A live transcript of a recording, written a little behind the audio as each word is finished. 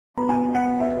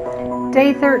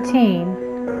Day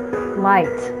 13, Light.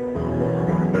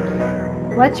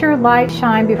 Let your light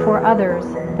shine before others,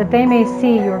 that they may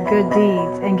see your good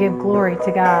deeds and give glory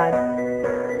to God.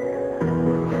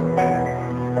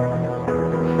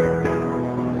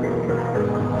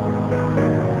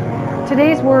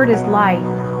 Today's word is light.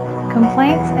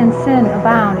 Complaints and sin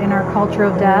abound in our culture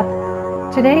of death.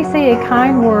 Today, say a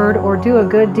kind word or do a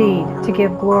good deed to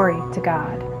give glory to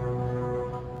God.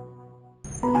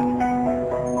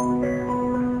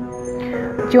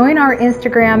 Join our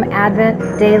Instagram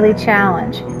Advent Daily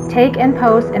Challenge. Take and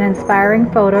post an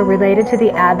inspiring photo related to the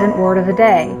Advent Word of the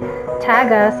Day.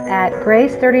 Tag us at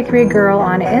Grace33Girl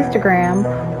on Instagram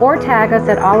or tag us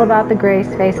at All About the Grace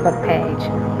Facebook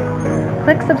page.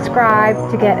 Click subscribe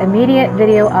to get immediate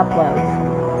video uploads.